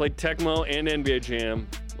 11. I played Tecmo and NBA Jam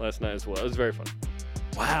last night as well. It was very fun.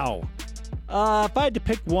 Wow. If I had to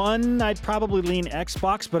pick one, I'd probably lean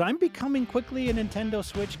Xbox, but I'm becoming quickly a Nintendo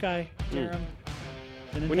Switch guy, Jerem.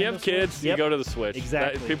 When you have kids, you go to the Switch.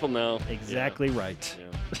 Exactly. People know. Exactly right.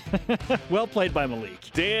 Yeah. Well played by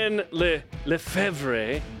Malik. Dan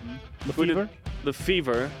Lefevre.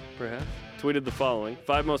 Lefevre, perhaps. Tweeted the following: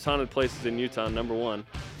 5 most haunted places in Utah, number 1.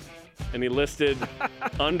 And he listed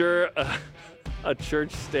under a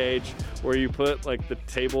church stage where you put like the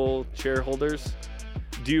table chair holders.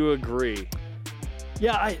 Do you agree?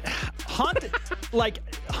 Yeah,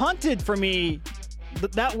 haunted for me,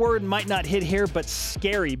 that word might not hit here, but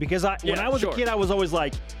scary, because when I was a kid, I was always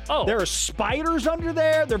like, there are spiders under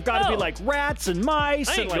there. There've got to be like rats and mice.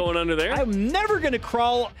 I ain't going under there. I'm never going to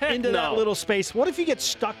crawl into that little space. What if you get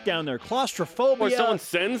stuck down there? Claustrophobia. Or someone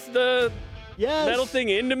sends the metal thing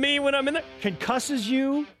into me when I'm in there. Concusses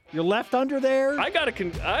you. You're left under there.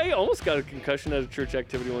 I almost got a concussion at a church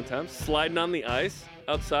activity one time, sliding on the ice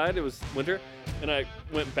outside. It was winter. And I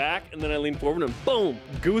went back, and then I leaned forward, and boom,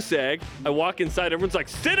 goose egg. I walk inside. Everyone's like,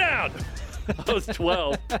 sit down. I was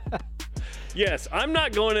 12. Yes, I'm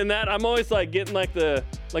not going in that. I'm always like getting like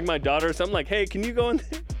my daughter or something. Like, hey, can you go in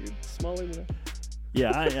there? You're smaller than that.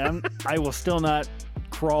 Yeah, I am. I will still not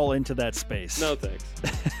crawl into that space. No thanks.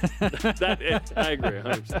 I agree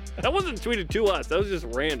 100%. That wasn't tweeted to us. That was just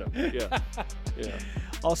random. Yeah.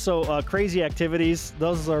 Also, crazy activities.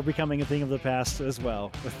 Those are becoming a thing of the past as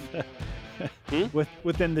well.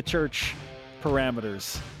 Within the church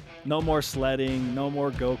parameters. No more sledding, no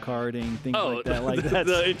more go-karting, things like that. Like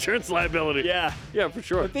the insurance liability. Yeah. Yeah, for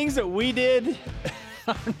sure. The things that we did.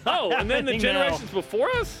 And then the generations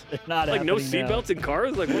before us? They're not like no happening now. seatbelts in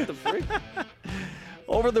cars? Like what the freak?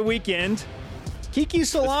 Over the weekend, Kiki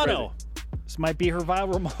Solano. This might be her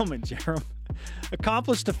viral moment, Jerem.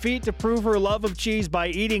 Accomplished a feat to prove her love of cheese by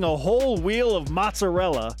eating a whole wheel of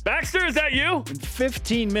mozzarella Baxter, is that you? in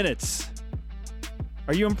 15 minutes.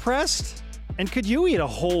 Are you impressed? And could you eat a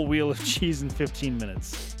whole wheel of cheese in 15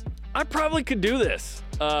 minutes? I probably could do this,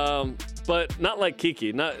 but not like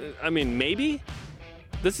Kiki. Maybe.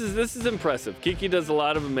 This is impressive. Kiki does a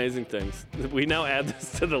lot of amazing things. We now add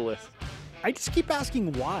this to the list. I just keep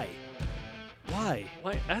asking why. Why?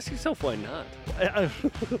 Why? Ask yourself why not.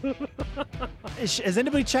 Has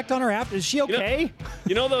anybody checked on her after? Is she okay?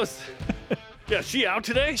 You know those? Yeah, is she out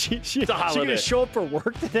today? It's a holiday. She gonna show up for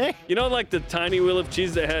work today? You know, like the tiny wheel of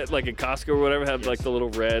cheese that had, like at Costco or whatever, had like the little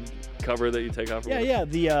red cover that you take off. Yeah.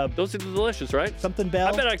 Those are delicious, right? Something bell.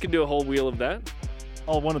 I bet I could do a whole wheel of that.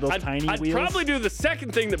 Oh, one of those tiny I'd wheels. I'd probably do the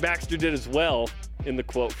second thing that Baxter did as well in the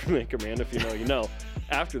quote from Anchorman, if you know, you know,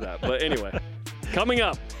 after that. But anyway, coming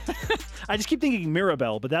up. I just keep thinking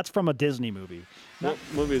Mirabelle, but that's from a Disney movie. What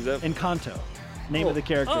movie is that? Encanto. Name of the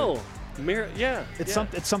character. Oh,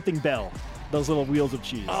 It's something Bell. Those little wheels of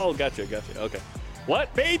cheese. Oh, gotcha. Okay.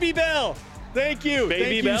 What? Baby Bell. Thank you.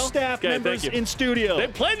 Baby Thank Bell? you, staff Okay, members thank you. in studio. They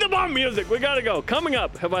played the bomb music. We got to go. Coming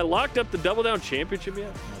up, have I locked up the Double Down Championship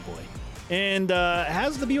yet? Oh, boy. And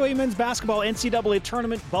has the BYU men's basketball NCAA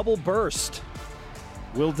tournament bubble burst?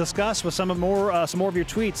 We'll discuss with some more of your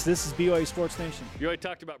tweets. This is BYU Sports Nation. You already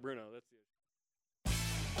talked about Bruno. That's it.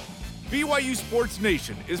 BYU Sports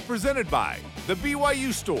Nation is presented by The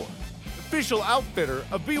BYU Store, official outfitter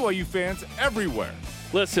of BYU fans everywhere.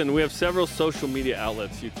 Listen, we have several social media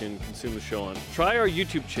outlets you can consume the show on. Try our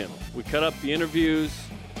YouTube channel. We cut up the interviews.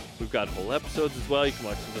 We've got whole episodes as well. You can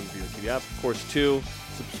watch them on the BYU TV app, of course, too.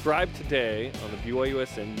 Subscribe today on the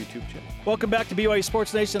BYUSN YouTube channel. Welcome back to BYU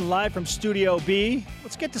Sports Nation live from Studio B.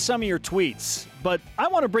 Let's get to some of your tweets. But I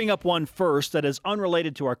want to bring up one first that is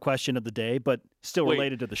unrelated to our question of the day, but still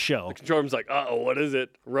related to the show. The control room's like, uh-oh, what is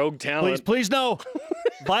it? Rogue talent. Please no.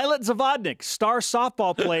 Violet Zavodnik, star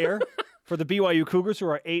softball player for the BYU Cougars, who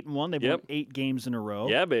are 8-1. They've won 8 games in a row.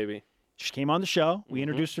 Yeah, baby. She came on the show. We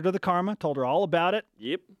introduced her to the Karma, told her all about it.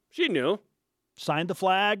 Yep. She knew. Signed the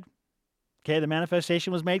flag. Okay, the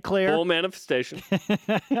manifestation was made clear. Full manifestation.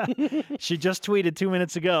 She just tweeted 2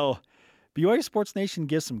 minutes ago, BYU Sports Nation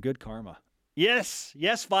gives some good karma. Yes,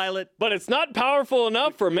 Violet. But it's not powerful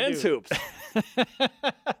enough for men's hoops.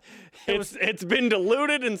 It's been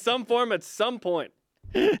diluted in some form at some point.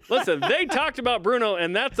 Listen, they talked about Bruno,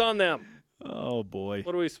 and that's on them. Oh, boy.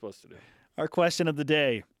 What are we supposed to do? Our question of the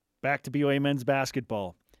day, back to BYU men's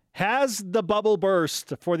basketball. Has the bubble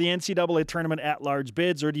burst for the NCAA tournament at-large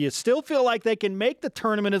bids, or do you still feel like they can make the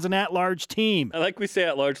tournament as an at-large team? I like we say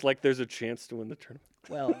at-large like there's a chance to win the tournament.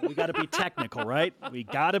 Well, we got to be technical, right? We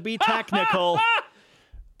got to be technical.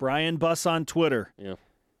 Brian Buss on Twitter. Yeah.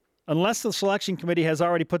 Unless the selection committee has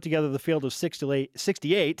already put together the field of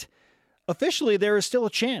 68, officially there is still a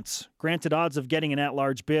chance. Granted, odds of getting an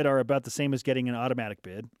at-large bid are about the same as getting an automatic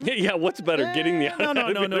bid. Yeah, what's better, getting the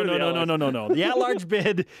No. The at-large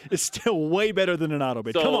bid is still way better than an auto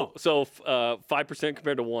bid. Come on. So 5%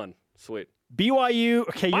 compared to 1. Sweet. BYU,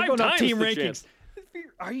 okay, you're going off team rankings. Chance.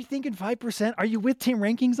 Are you thinking 5%? Are you with team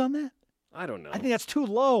rankings on that? I don't know. I think that's too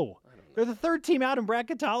low. They're the third team out in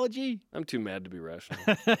bracketology. I'm too mad to be rational.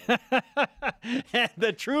 And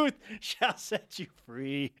the truth shall set you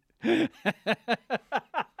free.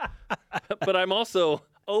 But I'm also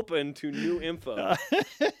open to new info,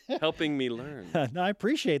 helping me learn. No, I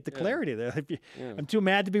appreciate the clarity there. I'm too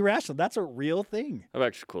mad to be rational. That's a real thing. I've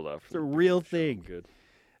actually cooled off. It's a real thing. Good.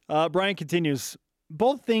 Brian continues.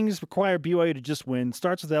 Both things require BYU to just win.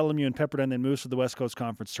 Starts with LMU and Pepperdine, then moves to the West Coast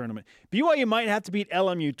Conference Tournament. BYU might have to beat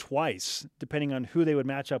LMU twice, depending on who they would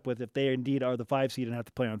match up with if they indeed are the 5 seed and have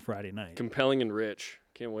to play on Friday night. Compelling and rich.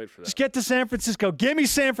 Can't wait for that. Just get to San Francisco. Give me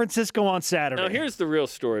San Francisco on Saturday. Now, here's the real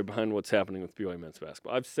story behind what's happening with BYU men's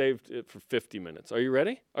basketball. I've saved it for 50 minutes. Are you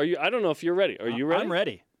ready? I don't know if you're ready. Are you ready? I'm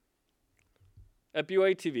ready. At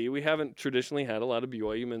BYU TV, we haven't traditionally had a lot of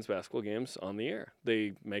BYU men's basketball games on the air.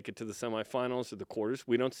 They make it to the semifinals or the quarters.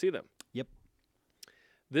 We don't see them. Yep.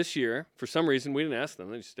 This year, for some reason, we didn't ask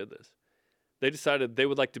them. They just did this. They decided they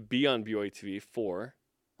would like to be on BYU TV for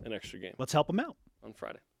an extra game. Let's help them out. on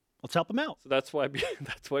Friday. Let's help them out. So that's why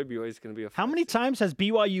BYU is going to be a. How many times has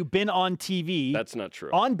BYU been on TV? That's not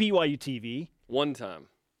true. On BYU TV. One time.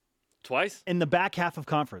 Twice? In the back half of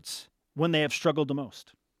conference when they have struggled the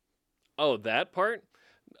most. Oh, that part?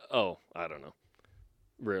 Oh, I don't know.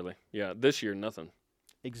 Rarely. Yeah, this year, nothing.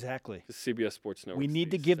 Exactly. CBS Sports Network. We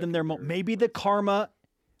need to give them their moment. Maybe the karma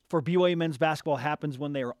for BYU men's basketball happens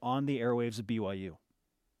when they are on the airwaves of BYU.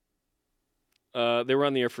 They were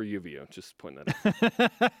on the air for UVU. Just pointing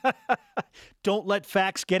that out. Don't let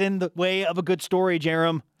facts get in the way of a good story,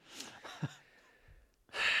 Jerem.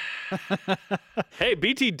 Hey,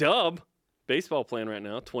 BT Dub, baseball playing right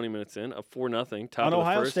now, 20 minutes in, up 4-0, top on of the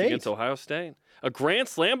Ohio first State. against Ohio State. A grand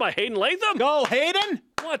slam by Hayden Latham. Go, Hayden!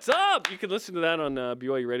 What's up? You can listen to that on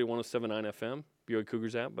BYU Radio 107.9 FM, BYU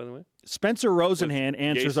Cougars app, by the way. Spencer Rosenhan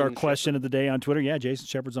answers Jason our question of the day on Twitter. Yeah, Jason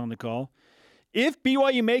Shepard's on the call. If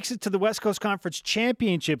BYU makes it to the West Coast Conference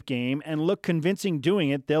Championship game and look convincing doing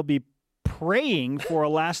it, they'll be praying for a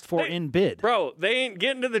last four-in bid. Bro, they ain't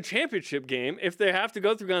getting to the championship game if they have to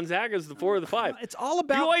go through Gonzaga as the 4 or the 5. It's all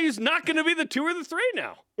about BYU's not going to be the 2 or the 3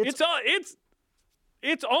 now.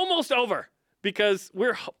 It's almost over because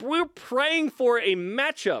we're praying for a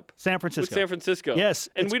matchup San Francisco. with San Francisco. Yes,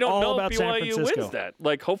 and it's we don't all know about if San BYU Francisco. wins that.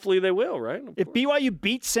 Like, hopefully they will, right? If BYU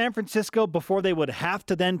beats San Francisco before they would have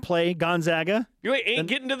to then play Gonzaga, BYU ain't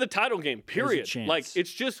getting to the title game, period. chance. Like,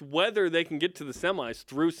 it's just whether they can get to the semis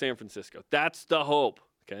through San Francisco. That's the hope,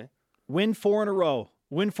 okay? win 4 in a row.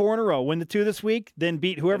 Win 4 in a row. Win the 2 this week, then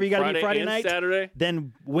beat whoever you got to beat Friday and night. Saturday.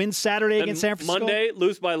 Then win Saturday Then against San Francisco. Monday,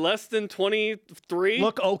 lose by less than 23.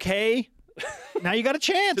 Look okay. Now you got a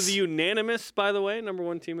chance. To the unanimous, by the way, number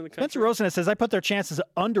 1 team in the country. Spencer Rosen says, I put their chances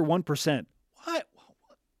under 1%.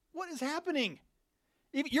 What is happening?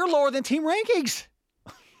 You're lower than team rankings.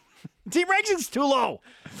 Team rankings is too low.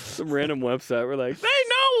 Some random website. We're like, they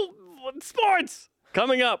know sports.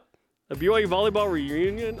 Coming up, a BYU volleyball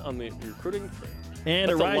reunion on the recruiting train. And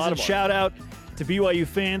That's a a lot rising of shout out to BYU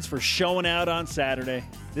fans for showing out on Saturday.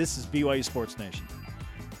 This is BYU Sports Nation.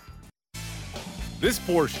 This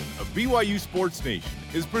portion of BYU Sports Nation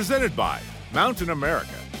is presented by Mountain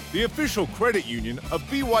America, the official credit union of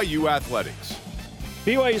BYU Athletics.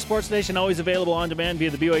 BYU Sports Nation always available on demand via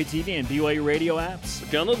the BYU TV and BYU radio apps.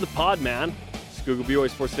 Download the pod, man. Just Google BYU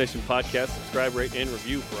Sports Nation podcast, subscribe, rate, and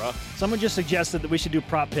review, bruh. Someone just suggested that we should do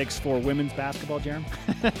prop picks for women's basketball, Jeremy.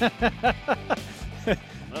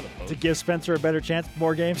 To give Spencer a better chance for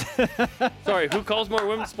more games. Sorry, who calls more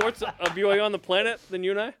women's sports of BYU on the planet than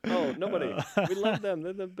you and I? Oh, nobody. We love them.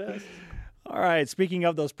 They're the best. All right, speaking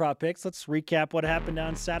of those prop picks, let's recap what happened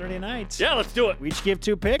on Saturday night. Yeah, let's do it. We each give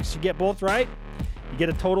 2 picks. You get both right. You get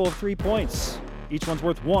a total of 3 points. Each one's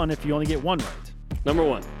worth 1 if you only get 1 right. Number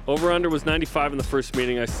 1, over-under was 95 in the first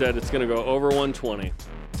meeting. I said it's going to go over 120.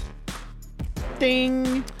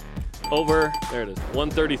 Ding! Over, there it is,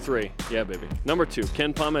 133. Yeah, baby. Number 2,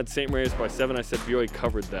 Ken Palm had St. Mary's by 7. I said BYU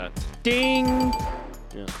covered that. Ding!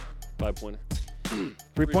 Yeah, 5-pointer.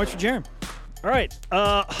 3 points for Jeremy. All right.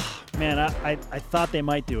 Man, I thought they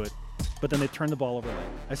might do it, but then they turned the ball over late.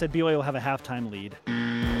 I said BYU will have a halftime lead.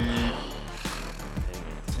 And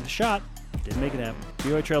a shot. Didn't make it happen.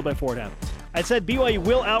 BYU trailed by 4 at half. I said BYU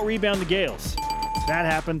will out-rebound the Gales. That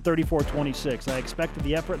happened 34-26. I expected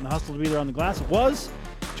the effort and the hustle to be there on the glass. It was.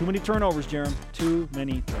 Too many turnovers, Jeremy. Too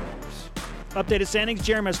many turnovers. Updated standings.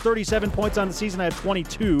 Jeremy has 37 points on the season. I have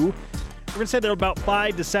 22. We're going to say there are about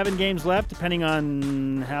 5 to 7 games left, depending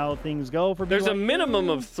on how things go for BYU. There's a minimum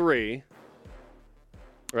of 3,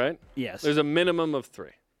 right? Yes. There's a minimum of 3.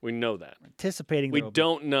 We know that. Anticipating We there will be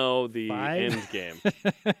don't know the 5? end game.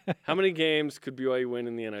 How many games could BYU win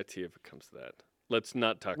in the NIT if it comes to that? Let's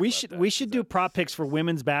not talk about that. We should do prop picks for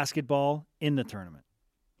women's basketball in the tournament.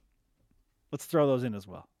 Let's throw those in as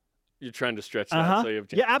well. You're trying to stretch that so you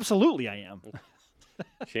have Yeah, absolutely I am.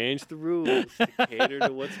 change the rules to cater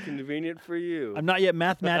to what's convenient for you. I'm not yet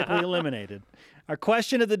mathematically eliminated. Our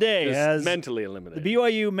question of the day Just has mentally eliminated. the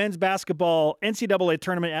BYU men's basketball NCAA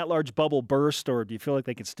tournament at-large bubble burst, or do you feel like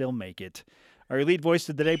they can still make it? Our elite voice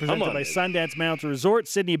of the day, presented by Sundance Mountain Resort,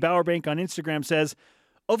 Sydney Bowerbank on Instagram says,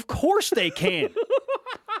 of course they can.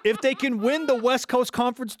 If they can win the West Coast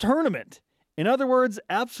Conference tournament. In other words,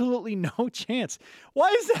 absolutely no chance. Why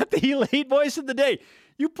is that the elite voice of the day?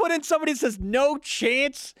 You put in somebody that says no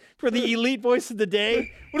chance for the elite voice of the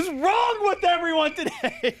day? What is wrong with everyone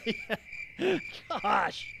today?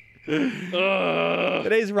 Gosh.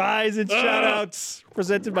 Today's Rise and Shoutouts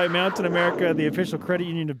presented by Mountain America, the official credit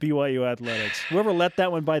union of BYU Athletics. Whoever let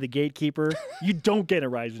that one by the gatekeeper, you don't get a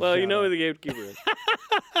Rise and Well, Shoutout. you know who the gatekeeper is.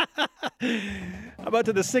 How about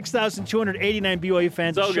to the 6,289 BYU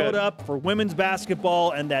fans who So showed good. up for women's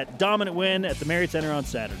basketball and that dominant win at the Marriott Center on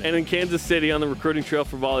Saturday. And in Kansas City on the recruiting trail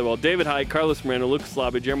for volleyball, David Height, Carlos Moreno, Lucas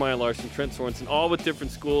Labe, Jeremiah Larson, Trent Sorensen, all with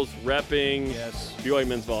different schools repping BYU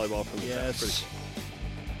men's volleyball from the South. Pretty cool.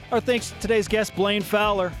 Our thanks to today's guest, Blaine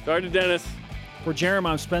Fowler. Sorry to Dennis. For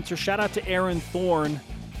Jeremiah, I'm Spencer. Shout out to Aaron Thorne.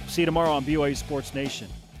 See you tomorrow on BYU Sports Nation.